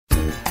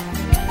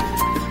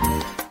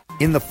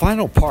In the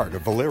final part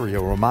of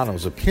Valerio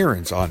Romano's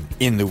appearance on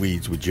In the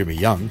Weeds with Jimmy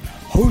Young,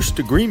 host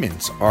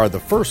agreements are the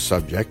first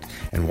subject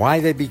and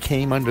why they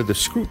became under the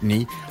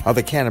scrutiny of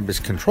the Cannabis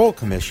Control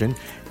Commission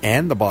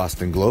and the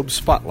Boston Globe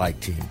Spotlight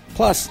team.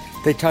 Plus,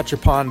 they touch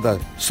upon the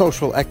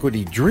social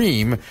equity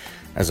dream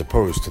as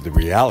opposed to the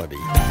reality.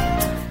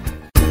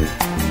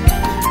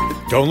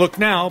 Don't look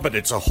now, but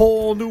it's a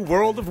whole new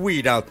world of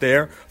weed out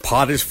there.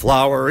 Pot is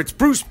flower, it's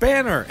Bruce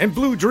Banner and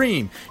Blue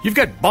Dream. You've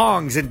got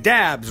bongs and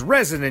dabs,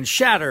 resin and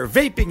shatter,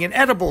 vaping and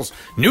edibles,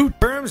 new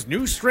terms,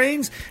 new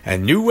strains,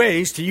 and new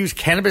ways to use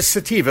cannabis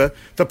sativa,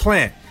 the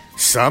plant.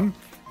 Some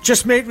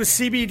just made with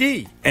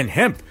CBD, and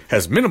hemp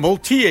has minimal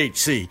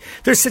THC.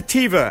 There's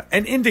sativa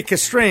and indica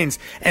strains,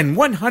 and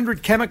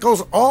 100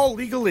 chemicals, all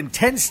legal in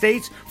 10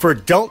 states for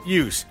adult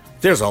use.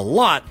 There's a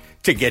lot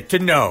to get to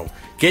know.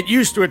 Get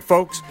used to it,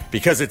 folks,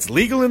 because it's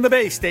legal in the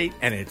Bay State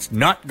and it's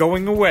not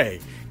going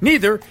away.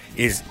 Neither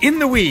is In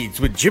the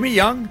Weeds with Jimmy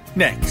Young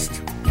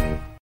next.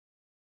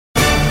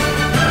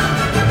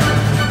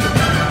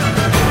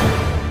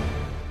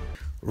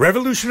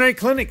 Revolutionary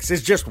Clinics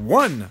is just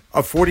one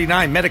of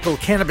 49 medical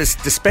cannabis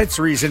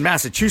dispensaries in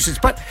Massachusetts,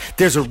 but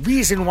there's a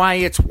reason why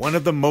it's one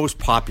of the most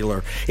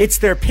popular. It's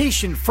their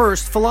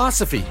patient-first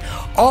philosophy.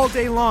 All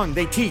day long,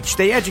 they teach,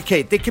 they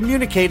educate, they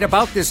communicate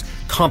about this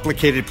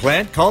complicated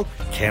plant called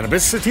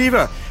cannabis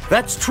sativa.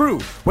 That's true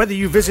whether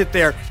you visit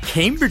their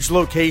Cambridge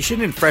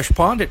location in Fresh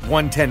Pond at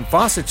 110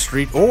 Fawcett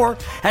Street or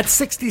at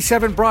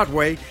 67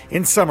 Broadway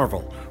in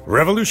Somerville.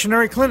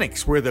 Revolutionary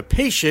Clinics, where the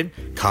patient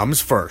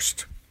comes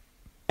first.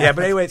 Yeah,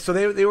 but anyway, so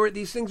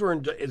these things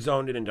were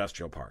zoned in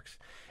industrial parks.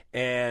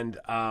 And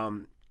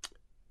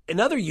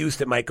another use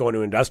that might go into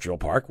an industrial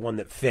park, one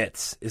that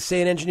fits, is,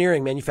 say, an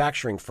engineering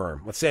manufacturing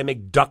firm. Let's say I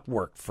make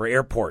ductwork for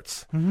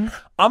airports. Mm-hmm.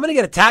 I'm going to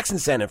get a tax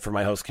incentive for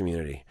my host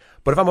community.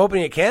 But if I'm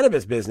opening a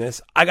cannabis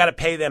business, I got to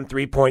pay them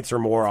 3 points or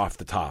more off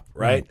the top,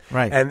 right?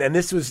 Right. And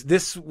this was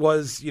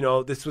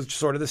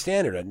sort of the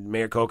standard. And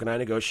Mayor Koch and I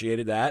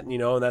negotiated that,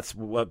 and that's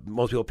what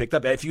most people picked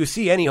up. If you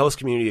see any host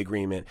community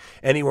agreement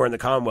anywhere in the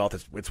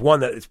Commonwealth, it's one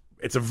that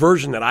it's a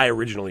version that I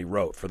originally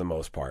wrote for the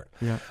most part.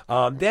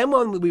 Yeah. Then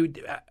when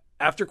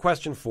after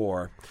question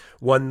 4,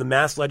 when the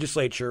Mass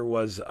Legislature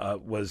was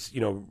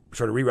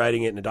sort of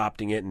rewriting it and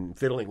adopting it and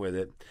fiddling with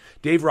it,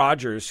 Dave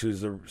Rogers,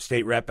 who's the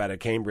state rep out of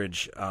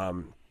Cambridge,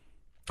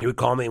 he would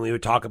call me and we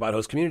would talk about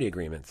host community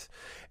agreements.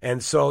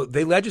 And so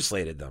they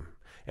legislated them.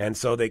 And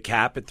so they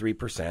cap at 3%.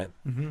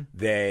 Mm-hmm.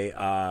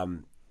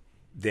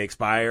 They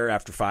expire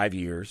after 5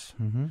 years.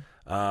 Mm-hmm.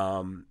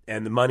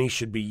 And the money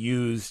should be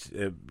used,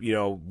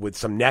 with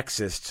some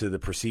nexus to the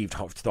perceived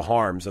the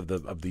harms of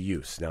the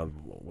use. Now,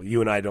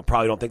 you and I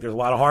probably don't think there's a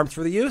lot of harms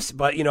for the use,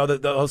 but the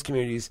host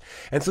communities.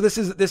 And so this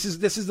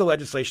is the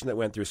legislation that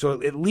went through. So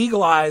it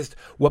legalized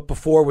what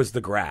before was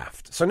the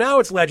graft. So now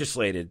it's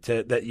legislated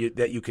that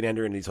you can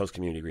enter into these host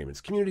community agreements.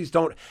 Communities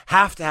don't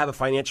have to have a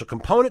financial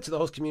component to the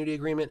host community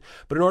agreement,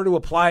 but in order to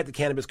apply it to the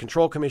Cannabis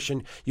Control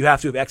Commission, you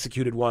have to have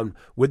executed one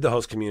with the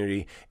host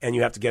community, and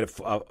you have to get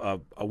a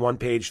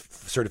one-page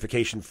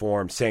certification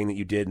form saying that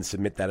you did and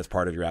submit that as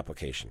part of your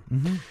application.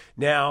 Mm-hmm.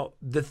 Now,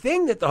 the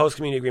thing that the host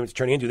community agreements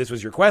turn into, this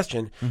was your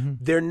question,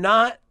 mm-hmm.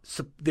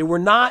 They were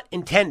not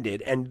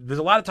intended, and there's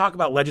a lot of talk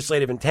about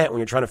legislative intent when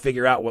you're trying to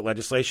figure out what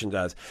legislation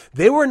does.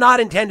 They were not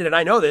intended, and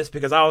I know this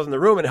because I was in the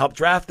room and helped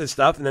draft this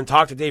stuff and then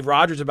talked to Dave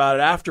Rogers about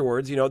it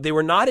afterwards. They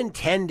were not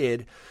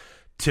intended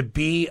to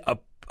be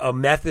a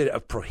method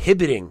of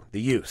prohibiting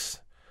the use.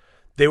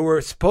 They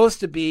were supposed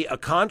to be a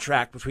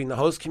contract between the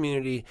host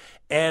community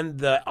and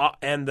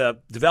the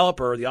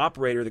developer, the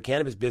operator, the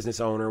cannabis business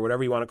owner,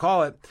 whatever you want to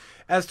call it,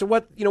 as to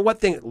what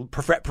thing,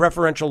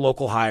 preferential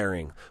local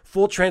hiring,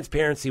 full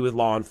transparency with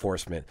law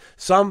enforcement,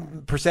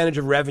 some percentage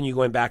of revenue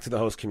going back to the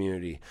host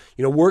community,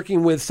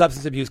 working with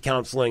substance abuse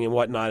counseling and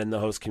whatnot in the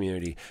host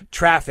community,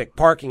 traffic,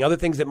 parking, other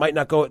things that might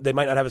not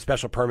have a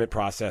special permit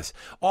process.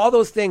 All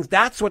those things,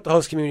 that's what the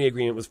host community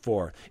agreement was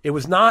for. It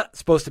was not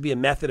supposed to be a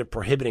method of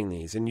prohibiting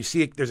these. And you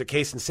see there's a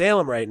case in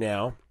Salem right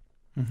now,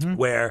 mm-hmm.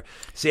 where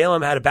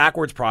Salem had a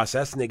backwards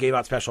process and they gave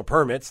out special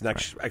permits. And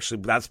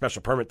actually, that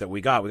special permit that we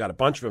got a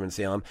bunch of them in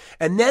Salem.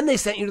 And then they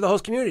sent you to the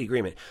host community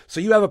agreement. So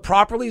you have a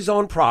properly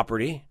zoned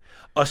property,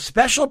 a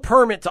special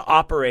permit to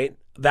operate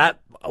that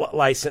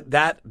license,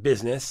 that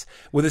business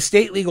with a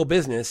state legal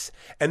business,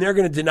 and they're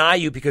going to deny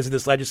you because of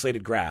this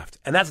legislated graft.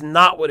 And that's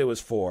not what it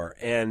was for.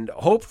 And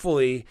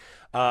hopefully,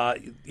 so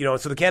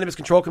the Cannabis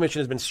Control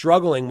Commission has been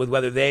struggling with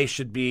whether they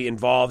should be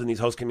involved in these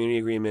host community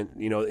agreement,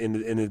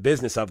 in the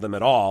business of them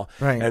at all.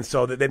 Right. And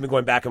so they've been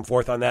going back and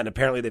forth on that. And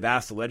apparently they've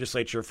asked the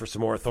legislature for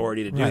some more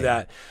authority to do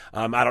that.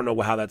 I don't know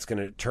how that's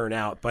going to turn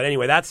out. But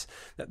anyway, that's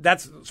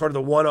sort of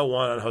the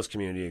 101 on host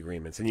community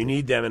agreements. And you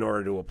need them in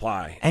order to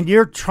apply. And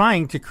you're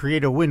trying to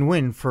create a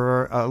win-win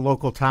for a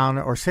local town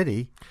or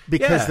city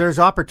because there's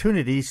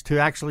opportunities to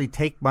actually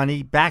take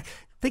money back.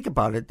 Think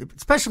about it,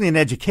 especially in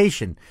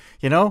education,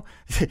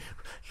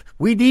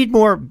 We need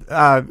more.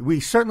 We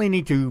certainly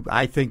need to,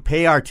 I think,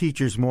 pay our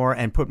teachers more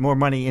and put more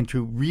money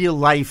into real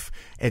life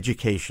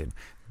education.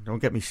 Don't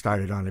get me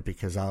started on it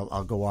because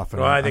I'll go off.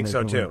 I think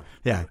so too.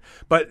 Yeah,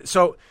 but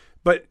so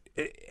But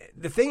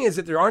the thing is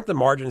that there aren't the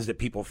margins that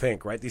people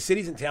think, right? These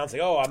cities and towns say,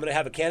 oh, I'm going to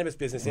have a cannabis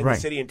business in the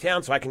city and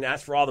town so I can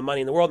ask for all the money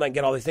in the world and I can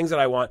get all these things that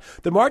I want.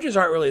 The margins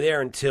aren't really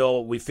there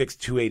until we fix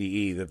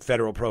 280E, the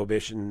federal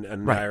prohibition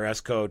and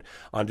IRS code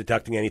on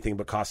deducting anything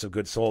but cost of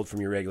goods sold from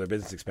your regular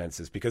business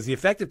expenses, because the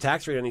effective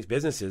tax rate on these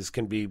businesses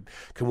can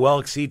well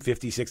exceed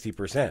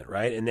 50-60%,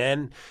 right? And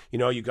then,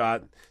 you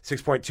got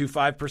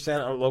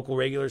 6.25% on local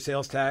regular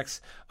sales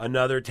tax,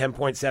 another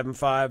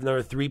 10.75,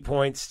 another 3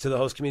 points to the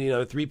host community,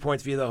 another 3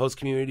 points via the host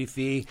community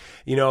fee,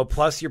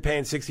 plus you're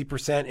paying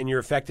 60% in your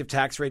effective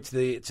tax rate to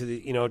the to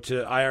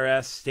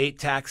IRS, state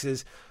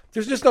taxes.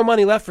 There's just no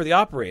money left for the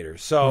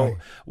operators. So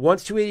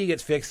once 280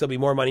 gets fixed, there'll be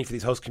more money for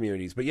these host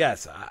communities. But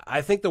yes,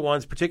 I think the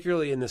ones,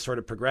 particularly in this sort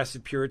of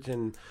progressive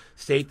Puritan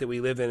state that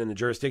we live in and the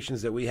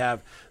jurisdictions that we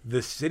have,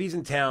 the cities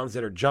and towns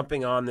that are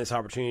jumping on this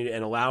opportunity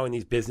and allowing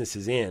these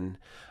businesses in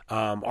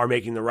are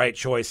making the right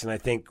choice. And I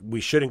think we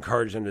should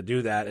encourage them to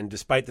do that. And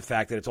despite the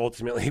fact that it's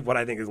ultimately what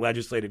I think is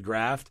legislated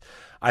graft,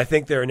 I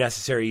think they're a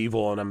necessary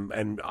evil,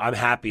 and I'm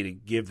happy to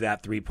give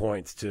that 3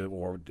 points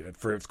or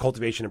for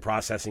cultivation and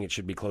processing, it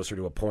should be closer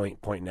to a point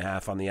and a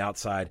half on the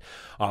outside,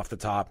 off the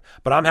top.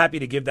 But I'm happy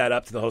to give that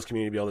up to the host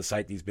community to be able to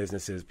cite these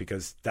businesses,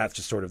 because that's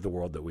just sort of the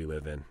world that we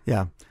live in.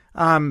 Yeah.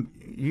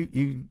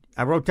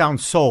 I wrote down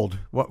sold.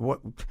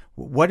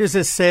 What is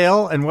a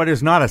sale and what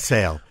is not a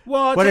sale?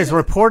 Well, what is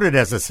reported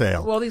as a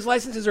sale? Well, these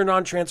licenses are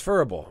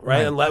non-transferable,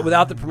 right? And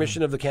without the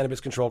permission of the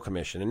Cannabis Control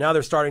Commission. And now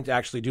they're starting to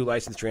actually do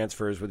license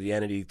transfers with the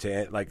entity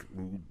to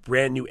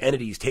brand new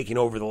entities taking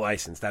over the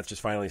license. That's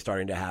just finally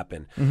starting to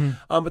happen.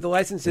 But the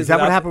licenses is that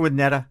what happened with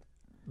Netta?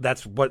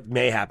 That's what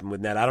may happen with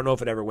Netta. I don't know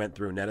if it ever went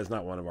through. Netta's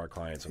not one of our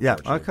clients. Yeah.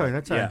 Okay.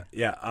 That's right.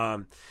 Yeah.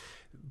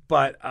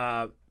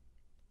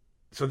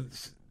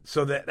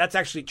 So that's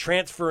actually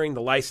transferring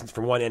the license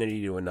from one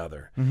entity to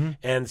another.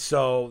 And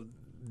so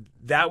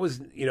that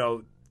was,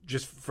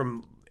 just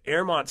from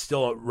Airmont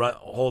still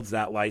holds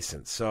that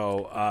license.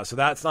 So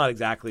that's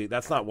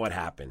not what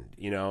happened,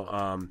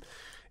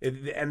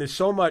 and there's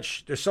so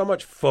much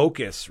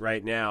focus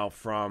right now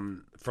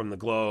from the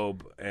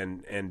Globe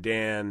and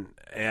Dan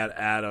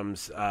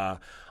Adams,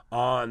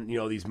 on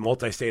these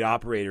multi-state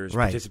operators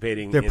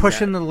participating. They're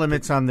pushing the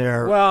limits on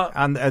their. Well,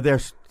 they're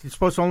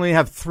supposed to only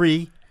have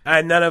 3.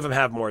 And none of them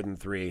have more than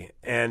 3.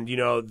 And,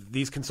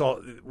 these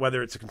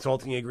whether it's a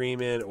consulting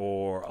agreement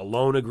or a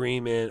loan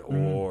agreement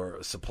or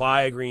a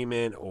supply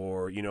agreement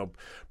or,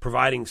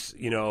 providing,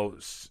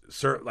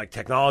 like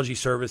technology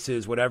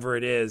services, whatever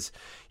it is,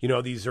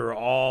 these are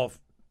all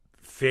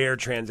fair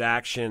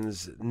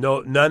transactions.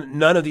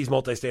 None of these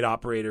multi-state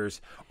operators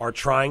are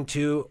trying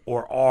to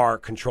or are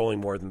controlling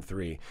more than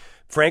 3.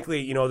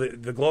 Frankly,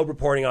 the Globe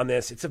reporting on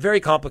this, it's a very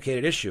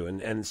complicated issue.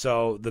 And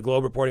so the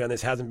Globe reporting on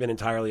this hasn't been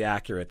entirely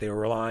accurate. They were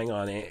relying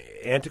on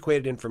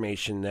antiquated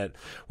information that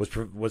was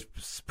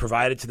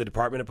provided to the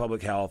Department of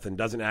Public Health and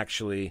doesn't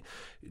actually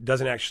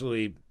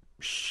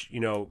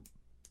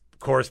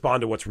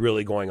correspond to what's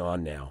really going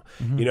on now.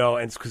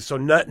 And so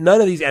none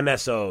of these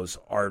MSOs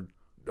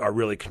are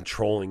really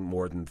controlling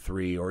more than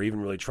 3 or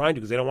even really trying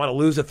to, because they don't want to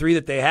lose the 3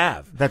 that they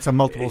have. That's a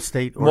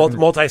multi-state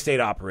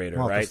operator,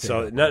 right?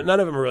 So operator. None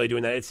of them are really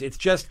doing that. It's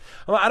just,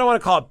 I don't want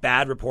to call it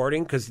bad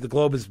reporting, because the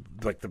Globe is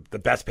like the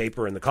best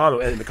paper in the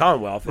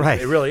Commonwealth. Right.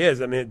 It really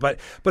is. I mean, but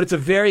it's a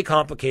very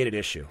complicated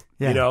issue,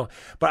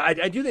 But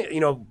I do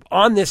think,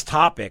 on this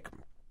topic,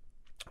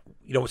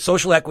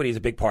 social equity is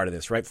a big part of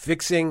this, right?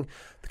 Fixing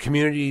the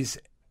communities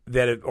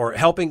or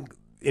helping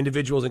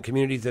individuals and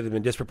communities that have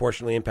been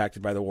disproportionately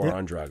impacted by the war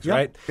on drugs,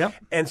 right? Yep.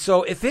 And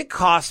so if it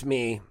costs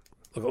me,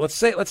 let's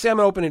say I'm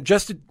opening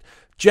just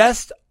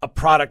a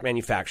product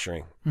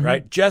manufacturing,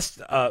 right?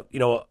 Just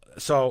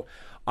so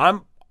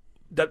I'm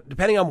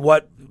depending on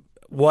what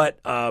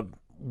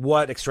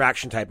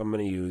extraction type I'm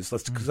going to use.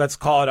 Let's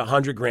call it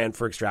 $100,000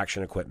 for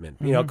extraction equipment.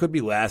 It could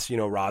be less,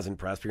 rosin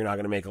press, but you're not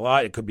going to make a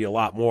lot. It could be a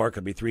lot more. It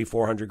could be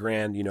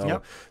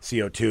 $300,000-$400,000,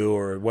 CO2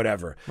 or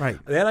whatever. Right.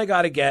 Then I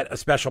got to get a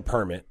special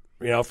permit,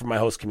 from my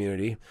host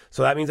community.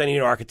 So that means I need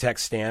an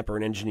architect's stamp or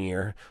an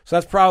engineer. So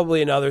that's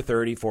probably another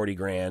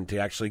 $30,000-$40,000 to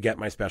actually get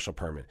my special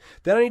permit.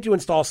 Then I need to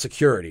install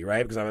security,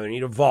 right? Because I'm going to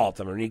need a vault.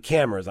 I'm going to need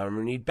cameras. I'm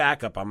going to need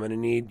backup. I'm going to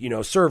need,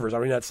 servers.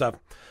 I'm going to need that stuff.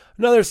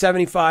 Another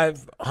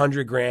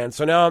 $75,000-$100,000.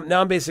 So now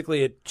I'm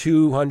basically at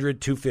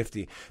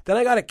 $200,000-$250,000. Then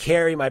I got to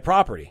carry my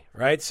property,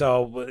 right?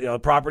 So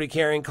property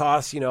carrying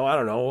costs, I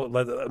don't know,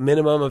 a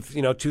minimum of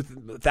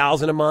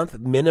 $2,000 a month,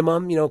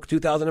 minimum,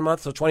 $2,000 a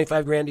month, so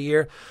 $25,000 a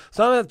year.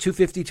 So I'm at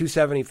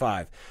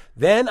 $250,000-$275,000.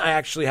 Then I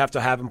actually have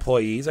to have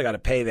employees. I got to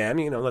pay them.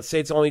 Let's say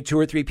it's only 2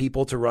 or 3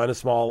 people to run a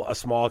small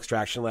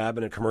extraction lab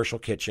and a commercial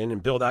kitchen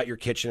and build out your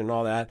kitchen and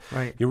all that.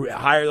 Right. You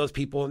hire those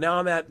people. Now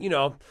I'm at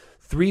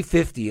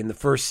 $350,000 in the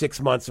first 6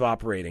 months of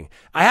operating.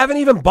 I haven't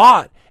even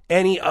bought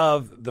any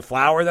of the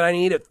flour that I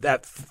need at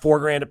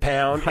 $4,000 a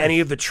pound, any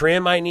of the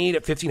trim I need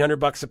at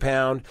 $1,500 a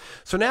pound.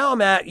 So now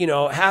I'm at,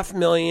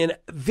 $500,000,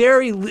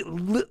 very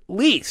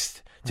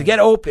least to get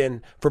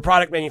open for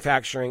product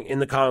manufacturing in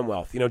the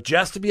Commonwealth,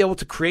 just to be able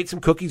to create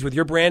some cookies with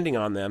your branding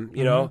on them,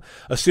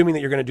 assuming that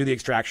you're going to do the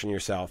extraction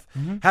yourself.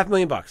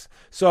 $500,000.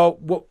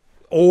 So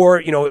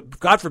or,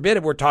 God forbid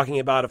if we're talking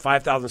about a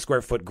 5,000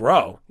 square foot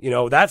grow,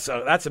 that's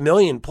 $1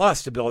 million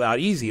plus to build out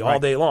easy all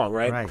day long,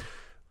 right? Right.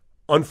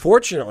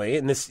 Unfortunately,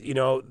 in this,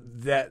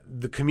 that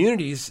the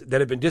communities that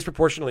have been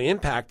disproportionately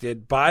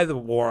impacted by the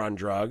war on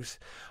drugs,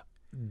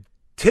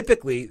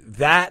 typically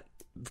that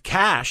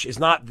cash is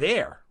not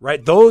there,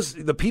 right?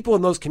 The people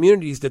in those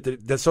communities that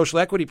the social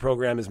equity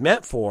program is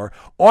meant for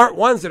aren't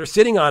ones that are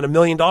sitting on $1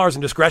 million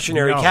in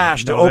discretionary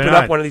cash to open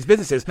up one of these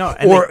businesses,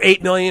 or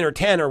 8 million or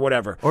 10 or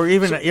whatever, or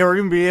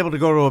even be able to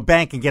go to a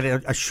bank and get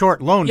a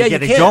short loan to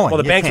get it going. Well,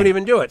 the banks wouldn't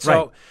even do it.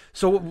 Right.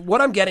 So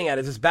what I'm getting at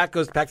is this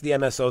goes back to the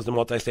MSOs, the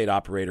multi-state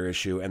operator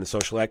issue, and the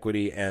social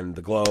equity and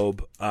the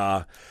Globe.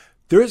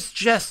 There's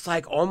just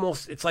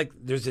it's like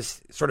there's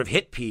this sort of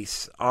hit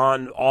piece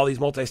on all these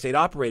multi-state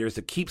operators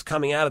that keeps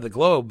coming out of the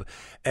Globe,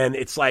 and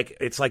it's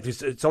almost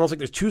like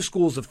there's two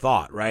schools of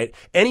thought, right?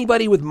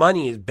 Anybody with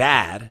money is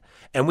bad,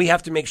 and we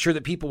have to make sure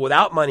that people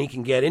without money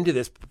can get into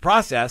this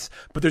process.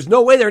 But there's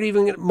no way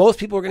most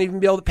people are going to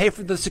even be able to pay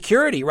for the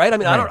security, right? I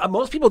mean,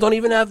 most people don't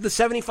even have the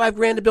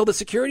 $75,000 to build a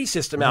security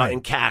system out in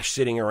cash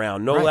sitting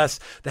around, no less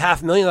the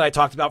 $500,000 that I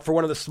talked about for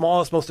one of the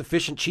smallest, most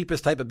efficient,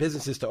 cheapest type of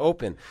businesses to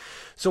open.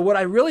 So what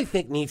I really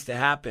think needs to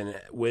happen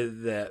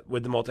with the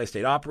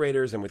multi-state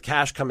operators and with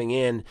cash coming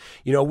in,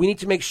 we need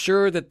to make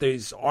sure that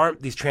these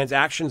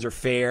transactions are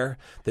fair,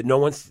 that no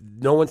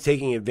one's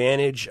taking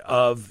advantage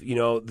of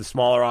the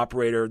smaller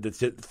operator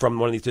that's from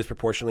one of these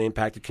disproportionately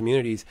impacted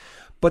communities.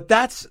 But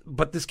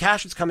this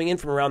cash that's coming in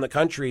from around the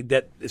country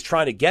that is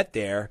trying to get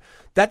there,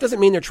 that doesn't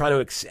mean they're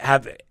trying to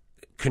have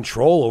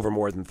control over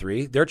more than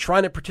three. They're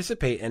trying to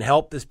participate and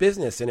help this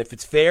business, and if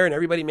it's fair and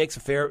everybody makes a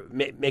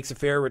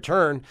fair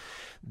return,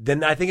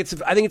 then I think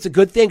it's a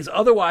good thing. Because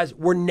otherwise,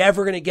 we're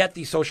never going to get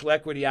these social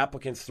equity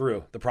applicants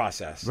through the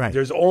process. Right.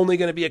 There's only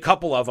going to be a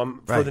couple of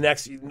them for the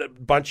next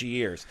bunch of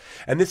years,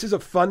 and this is a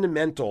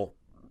fundamental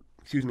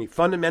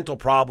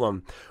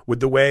problem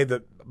with the way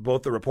that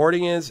both the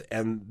reporting is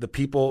and the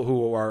people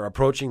who are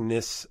approaching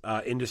this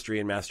industry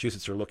in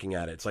Massachusetts are looking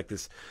at it. It's like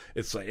this.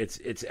 It's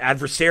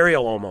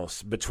adversarial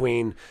almost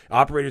between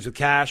operators with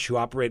cash who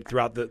operate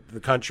throughout the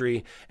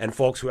country and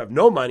folks who have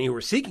no money, who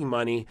are seeking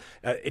money.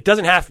 It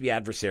doesn't have to be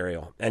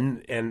adversarial,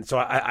 and so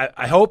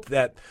I hope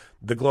that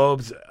the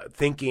Globe's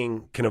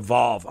thinking can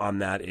evolve on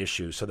that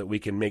issue so that we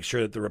can make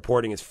sure that the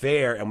reporting is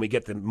fair and we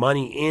get the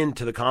money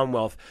into the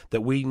Commonwealth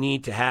that we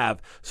need to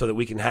have so that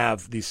we can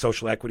have these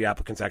social equity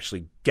applicants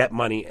actually get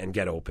money and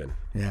get open.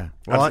 Yeah.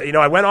 Well,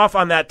 I went off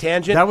on that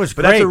tangent. That was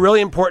but great. that's a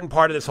really important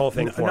part of this whole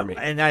thing for me.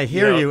 And I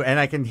hear you, and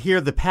I can hear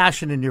the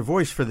passion in your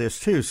voice for this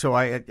too. So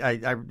I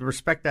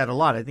respect that a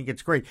lot. I think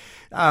it's great.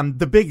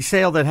 The big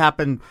sale that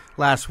happened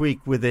last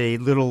week with a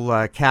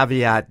little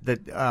caveat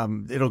that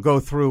it'll go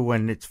through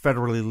when it's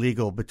federally legal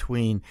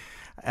between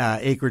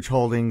Acreage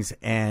Holdings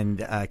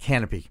and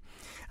Canopy.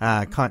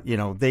 Yep,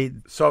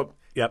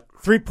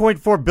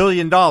 $3.4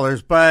 billion,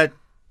 but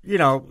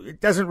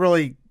it doesn't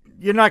really.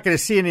 You're not going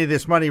to see any of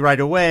this money right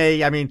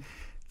away. I mean,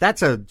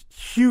 that's a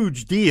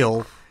huge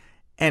deal,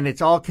 and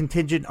it's all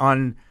contingent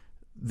on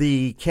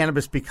the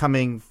cannabis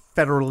becoming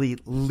federally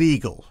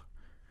legal.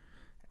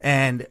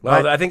 And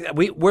I think that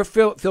we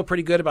feel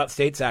pretty good about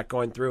STATES Act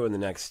going through in the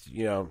next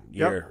year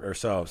or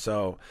so.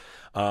 So.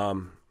 I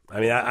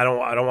mean, I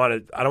don't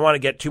want to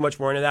get too much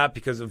more into that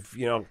because of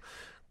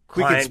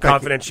client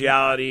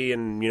confidentiality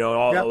and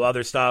all the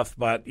other stuff.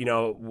 But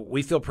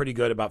we feel pretty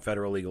good about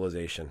federal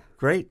legalization.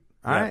 Great.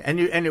 All right. And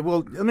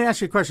let me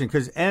ask you a question,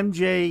 because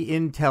MJ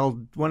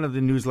Intel, one of the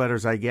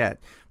newsletters I get,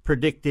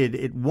 predicted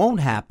it won't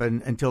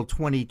happen until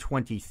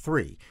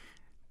 2023.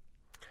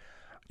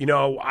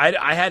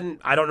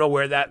 I don't know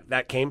where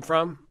that came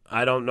from.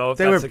 I don't know if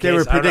that's the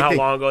case. I don't know how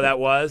long ago that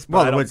was.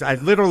 But I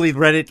literally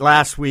read it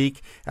last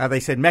week. They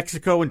said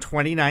Mexico in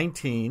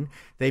 2019.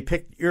 They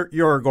picked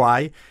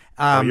Uruguay.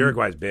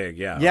 Uruguay's big,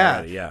 yeah. Yeah.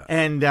 Already, yeah.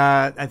 And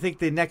I think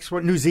the next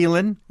one, New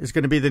Zealand, is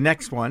going to be the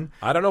next one.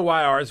 I don't know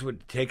why ours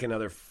would take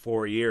another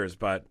 4 years,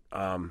 but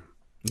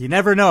you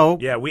never know.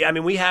 Yeah,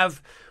 we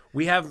have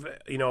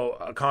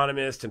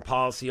economists and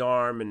policy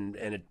arm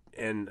and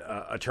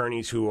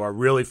attorneys who are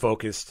really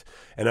focused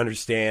and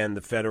understand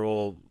the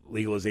federal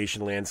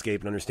legalization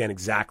landscape and understand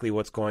exactly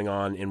what's going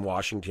on in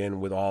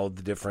Washington with all of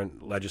the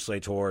different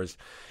legislators.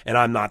 And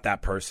I'm not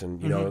that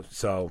person,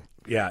 So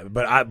yeah,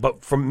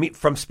 but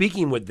from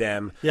speaking with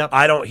them,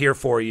 I don't hear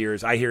 4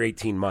 years. I hear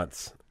 18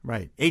 months.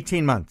 Right,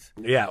 18 months.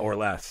 Yeah, or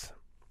less.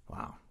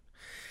 Wow.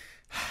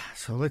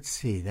 So let's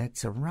see.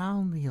 That's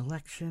around the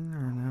election,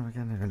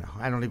 or no?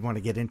 I don't even want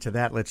to get into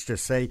that. Let's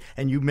just say.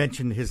 And you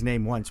mentioned his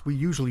name once. We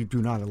usually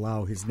do not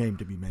allow his name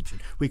to be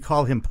mentioned. We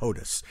call him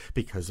POTUS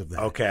because of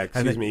that. Okay,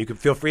 excuse me. You can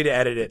feel free to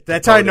edit it.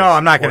 That's how I know.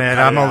 I'm not going to edit.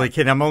 I'm only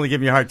kidding. I'm only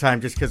giving you a hard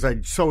time just because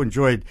I so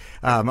enjoyed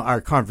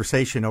our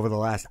conversation over the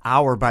last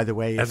hour. By the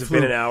way, has it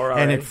been an hour?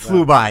 And it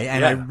flew by.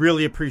 And I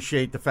really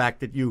appreciate the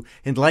fact that you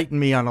enlightened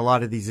me on a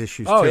lot of these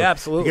issues. Oh, too, yeah,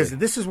 absolutely. Because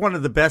this is one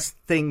of the best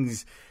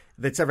things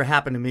that's ever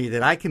happened to me,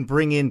 that I can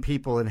bring in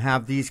people and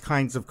have these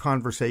kinds of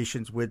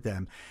conversations with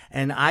them.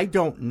 And I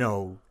don't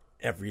know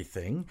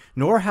everything,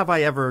 nor have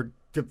I ever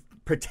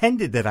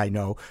pretended that I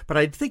know, but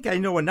I think I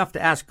know enough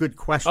to ask good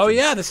questions. Oh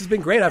yeah, this has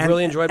been great. I've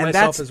really enjoyed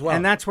myself as well.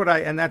 And that's what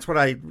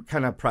I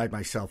kind of pride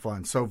myself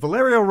on. So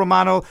Valerio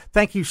Romano,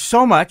 thank you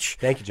so much.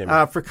 Thank you, Jimmy,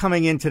 for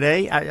coming in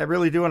today. I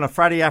really do on a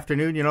Friday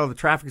afternoon. You know, the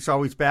traffic's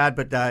always bad,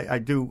 but I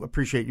do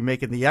appreciate you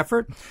making the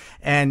effort.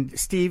 And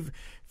Steve,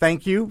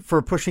 thank you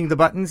for pushing the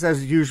buttons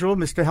as usual,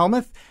 Mr.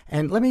 Helmuth.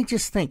 And let me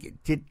just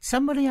think, did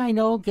somebody I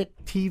know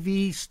get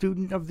TV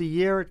Student of the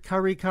Year at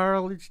Curry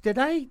College? Did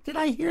I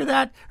hear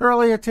that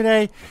earlier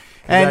today?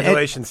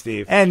 Congratulations,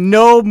 Steve. And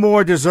no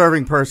more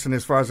deserving person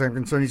as far as I'm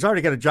concerned. He's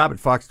already got a job at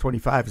Fox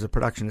 25 as a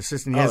production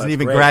assistant. He hasn't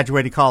even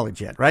graduated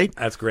college yet, right?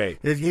 That's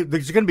great. There's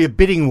going to be a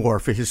bidding war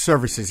for his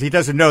services. He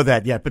doesn't know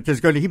that yet, but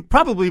he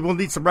probably will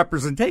need some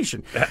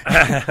representation.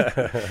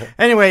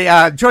 Anyway,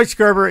 Joyce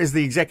Gerber is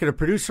the executive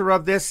producer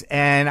of this,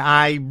 and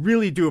I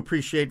really do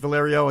appreciate,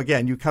 Valerio,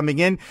 again, you coming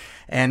in,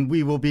 and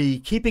we will be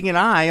keeping an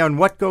eye on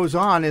what goes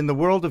on in the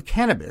world of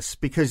cannabis,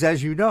 because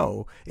as you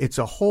know, it's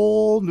a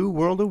whole new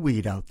world of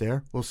weed out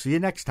there. We'll see you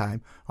next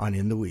time on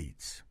In the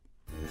Weeds.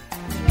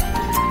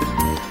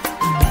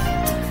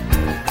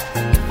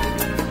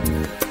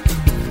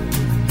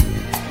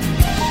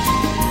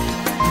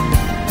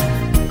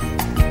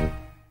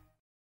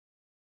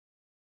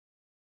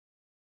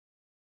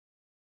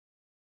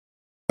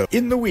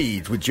 In the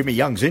Weeds with Jimmy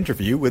Young's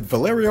interview with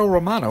Valerio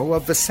Romano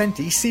of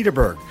Vicente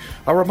Cedarburg.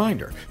 A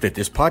reminder that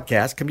this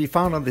podcast can be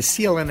found on the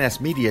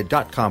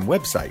clnsmedia.com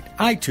website,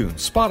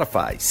 iTunes,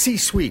 Spotify,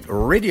 C-Suite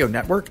Radio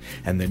Network,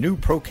 and the new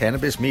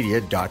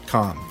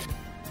ProCannabisMedia.com.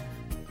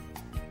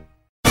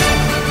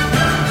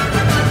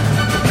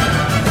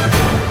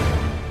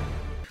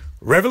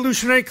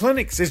 Revolutionary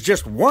Clinics is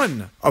just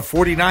one of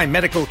 49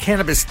 medical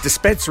cannabis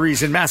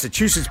dispensaries in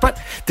Massachusetts, but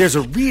there's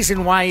a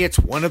reason why it's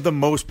one of the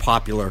most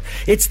popular.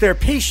 It's their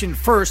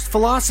patient-first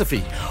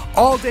philosophy.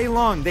 All day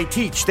long, they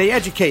teach, they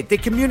educate, they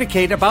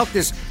communicate about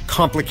this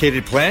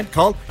complicated plant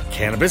called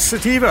cannabis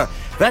sativa.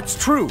 That's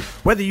true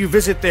whether you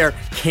visit their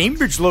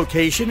Cambridge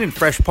location in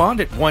Fresh Pond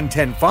at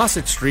 110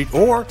 Fawcett Street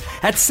or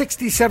at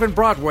 67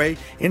 Broadway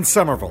in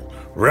Somerville.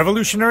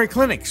 Revolutionary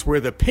Clinics, where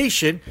the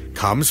patient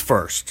comes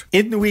first.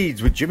 In the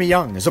Weeds with Jimmy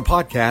Young is a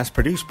podcast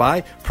produced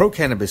by Pro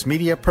Cannabis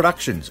Media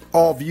Productions.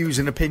 All views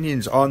and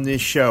opinions on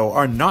this show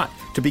are not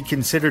to be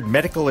considered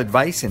medical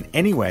advice in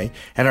any way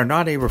and are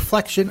not a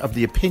reflection of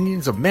the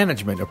opinions of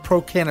management of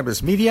Pro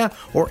Cannabis Media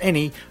or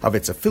any of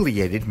its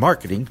affiliated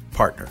marketing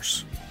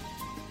partners.